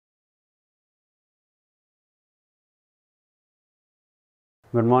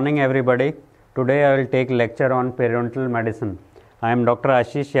Good morning everybody. Today I will take lecture on periodontal medicine. I am Dr.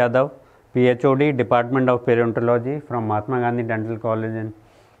 Ashish Yadav, PhD, Department of Periodontology from Mahatma Gandhi Dental College in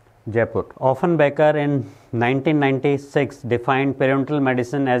Jaipur. Offenbacher in 1996 defined periodontal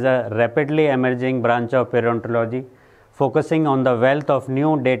medicine as a rapidly emerging branch of periodontology, focusing on the wealth of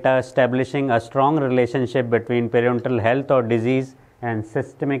new data establishing a strong relationship between periodontal health or disease and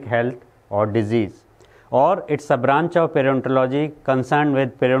systemic health or disease. Or it's a branch of periodontology concerned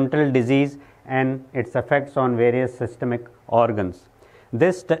with periodontal disease and its effects on various systemic organs.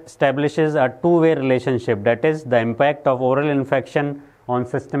 This establishes a two-way relationship, that is, the impact of oral infection on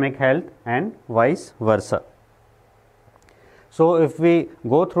systemic health and vice versa. So, if we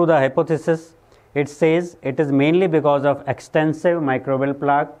go through the hypothesis, it says it is mainly because of extensive microbial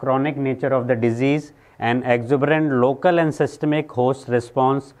plaque, chronic nature of the disease, and exuberant local and systemic host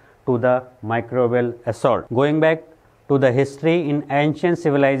response to the microbial assault. Going back to the history, in ancient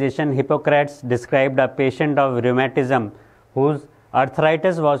civilization, Hippocrates described a patient of rheumatism whose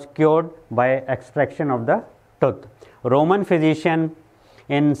arthritis was cured by extraction of the tooth. Roman physician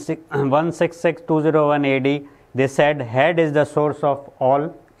in 166-201 AD, they said head is the source of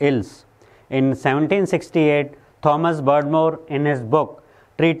all ills. In 1768, Thomas Berdmore in his book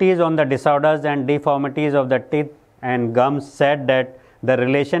Treatise on the Disorders and Deformities of the Teeth and Gums said that the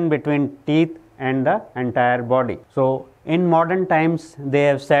relation between teeth and the entire body. So, in modern times, they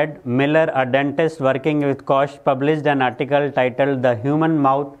have said Miller, a dentist working with Koch, published an article titled The Human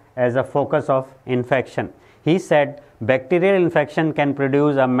Mouth as a Focus of Infection. He said bacterial infection can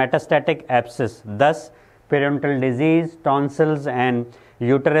produce a metastatic abscess. Thus, periodontal disease, tonsils and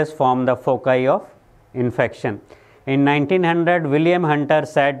uterus form the foci of infection. In 1900, William Hunter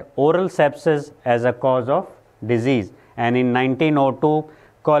said oral sepsis as a cause of disease. And in 1902,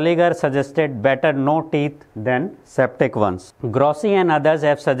 Colliger suggested better no teeth than septic ones. Grossi and others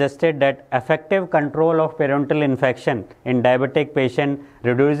have suggested that effective control of periodontal infection in diabetic patient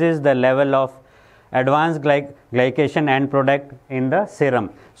reduces the level of advanced glycation end product in the serum.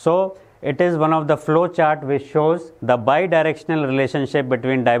 So, it is one of the flow chart which shows the bidirectional relationship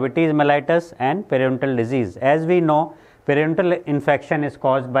between diabetes mellitus and periodontal disease. As we know, periodontal infection is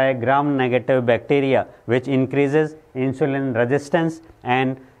caused by gram-negative bacteria which increases insulin resistance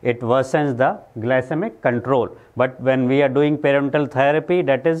and it worsens the glycemic control. But when we are doing periodontal therapy,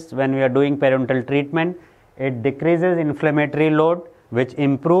 that is when we are doing periodontal treatment, it decreases inflammatory load which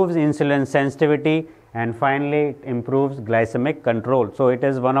improves insulin sensitivity and finally it improves glycemic control. So, it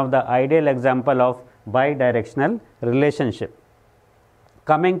is one of the ideal example of bidirectional relationship.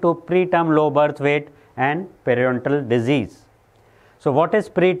 Coming to preterm low birth weight and periodontal disease. So, what is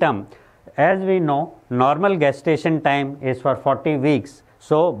preterm? As we know, normal gestation time is for 40 weeks.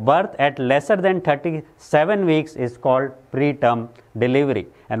 So, birth at lesser than 37 weeks is called preterm delivery.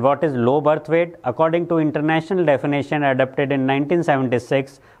 And what is low birth weight? According to international definition adopted in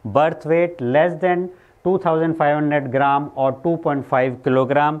 1976, birth weight less than 2500 gram or 2.5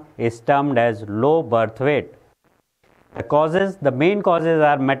 kilogram is termed as low birth weight. The main causes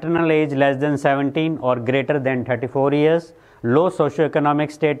are maternal age less than 17 or greater than 34 years, low socioeconomic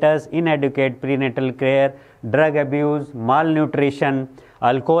status, inadequate prenatal care, drug abuse, malnutrition,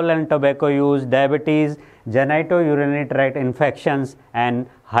 alcohol and tobacco use, diabetes, genitourinary tract infections and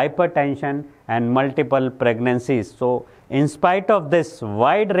hypertension and multiple pregnancies. So, in spite of this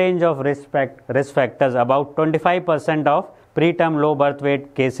wide range of risk factors, about 25% of preterm low birth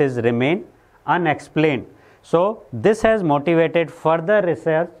weight cases remain unexplained. So, this has motivated further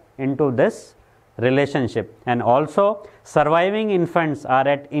research into this relationship, and also surviving infants are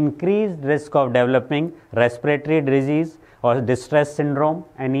at increased risk of developing respiratory disease or distress syndrome,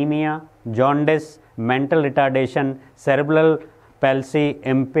 anemia, jaundice, mental retardation, cerebral palsy,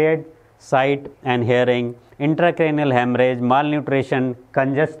 impaired sight and hearing, intracranial hemorrhage, malnutrition,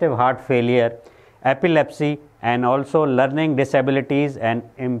 congestive heart failure, epilepsy and also learning disabilities and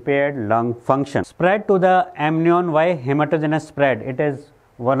impaired lung function. Spread to the amnion. Why hematogenous spread? It is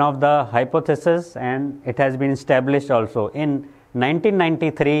one of the hypotheses and it has been established also. In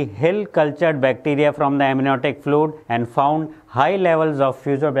 1993, Hill cultured bacteria from the amniotic fluid and found high levels of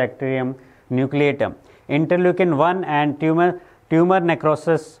Fusobacterium nucleatum. Interleukin 1 and tumor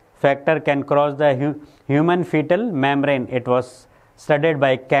necrosis factor can cross the human fetal membrane. It was studied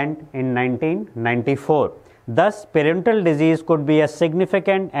by Kent in 1994. Thus, periodontal disease could be a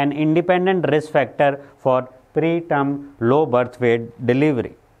significant and independent risk factor for preterm low birth weight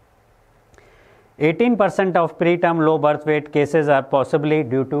delivery. 18% of preterm low birth weight cases are possibly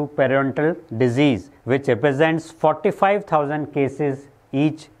due to periodontal disease, which represents 45,000 cases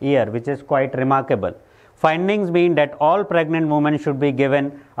each year, which is quite remarkable. Findings being that all pregnant women should be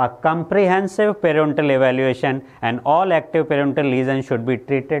given a comprehensive periodontal evaluation and all active periodontal lesions should be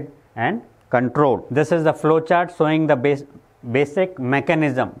treated and controlled. This is the flow chart showing the basic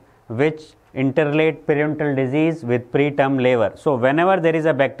mechanism which interrelate periodontal disease with preterm labor. So, whenever there is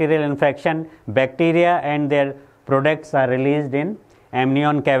a bacterial infection, bacteria and their products are released in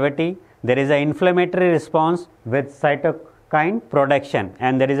amnion cavity. There is an inflammatory response with cytokine production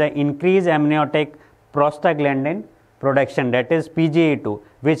and there is an increased amniotic prostaglandin production, that is PGE2,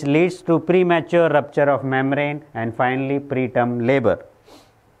 which leads to premature rupture of membrane and finally preterm labor.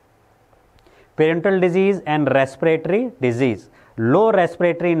 Periodontal disease and respiratory disease. Low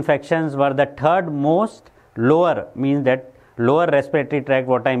respiratory infections were the third most, lower means that lower respiratory tract,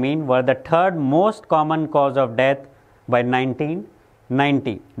 what I mean, were the third most common cause of death by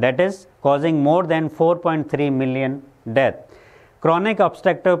 1990, that is causing more than 4.3 million deaths. Chronic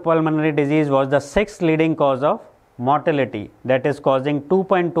obstructive pulmonary disease was the sixth leading cause of mortality, that is causing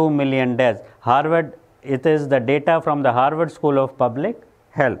 2.2 million deaths. Harvard, it is the data from the Harvard School of Public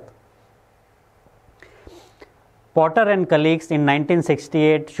Health. Potter and colleagues in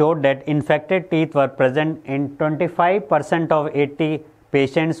 1968 showed that infected teeth were present in 25% of 80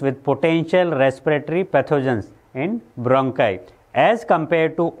 patients with potential respiratory pathogens in bronchi, as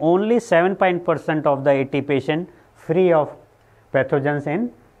compared to only 7% of the 80 patients free of pathogens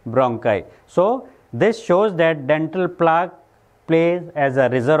in bronchi. So, this shows that dental plaque plays as a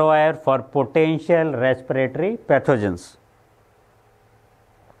reservoir for potential respiratory pathogens.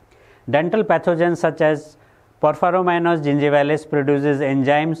 Dental pathogens such as Porphyromonas gingivalis produces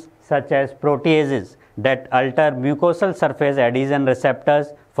enzymes such as proteases that alter mucosal surface adhesion receptors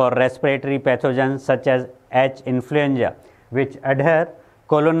for respiratory pathogens such as H. influenza, which adhere,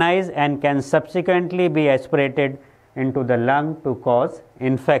 colonize and can subsequently be aspirated into the lung to cause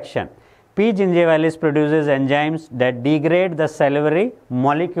infection. P. gingivalis produces enzymes that degrade the salivary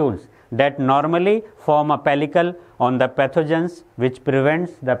molecules that normally form a pellicle on the pathogens, which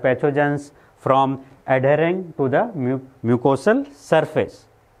prevents the pathogens from adhering to the mucosal surface.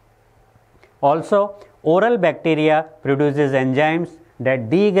 Also, oral bacteria produces enzymes that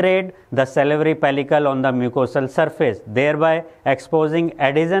degrade the salivary pellicle on the mucosal surface, thereby exposing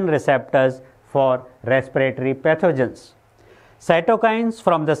adhesion receptors for respiratory pathogens. Cytokines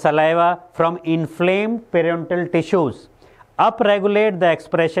from the saliva from inflamed periodontal tissues upregulate the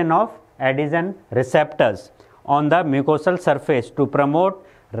expression of adhesion receptors on the mucosal surface to promote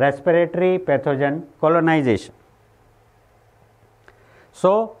respiratory pathogen colonization.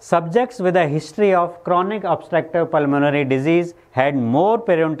 So, subjects with a history of chronic obstructive pulmonary disease had more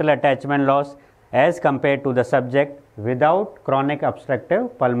periodontal attachment loss as compared to the subject without chronic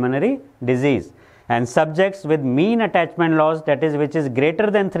obstructive pulmonary disease, and subjects with mean attachment loss, that is which is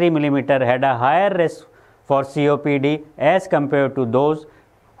greater than 3 mm, had a higher risk for COPD as compared to those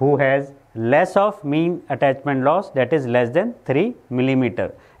who has less of mean attachment loss, that is less than 3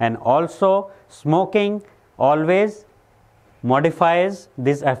 mm. And also smoking always modifies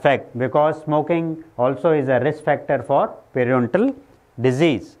this effect, because smoking also is a risk factor for periodontal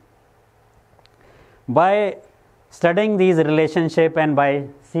disease. By studying these relationships and by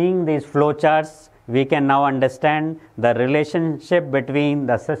seeing these flow charts, we can now understand the relationship between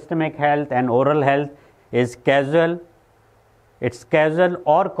the systemic health and oral health is causal. It's causal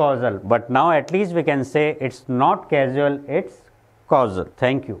or causal, but now at least we can say it's not causal, it's causal.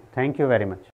 Thank you. Thank you very much.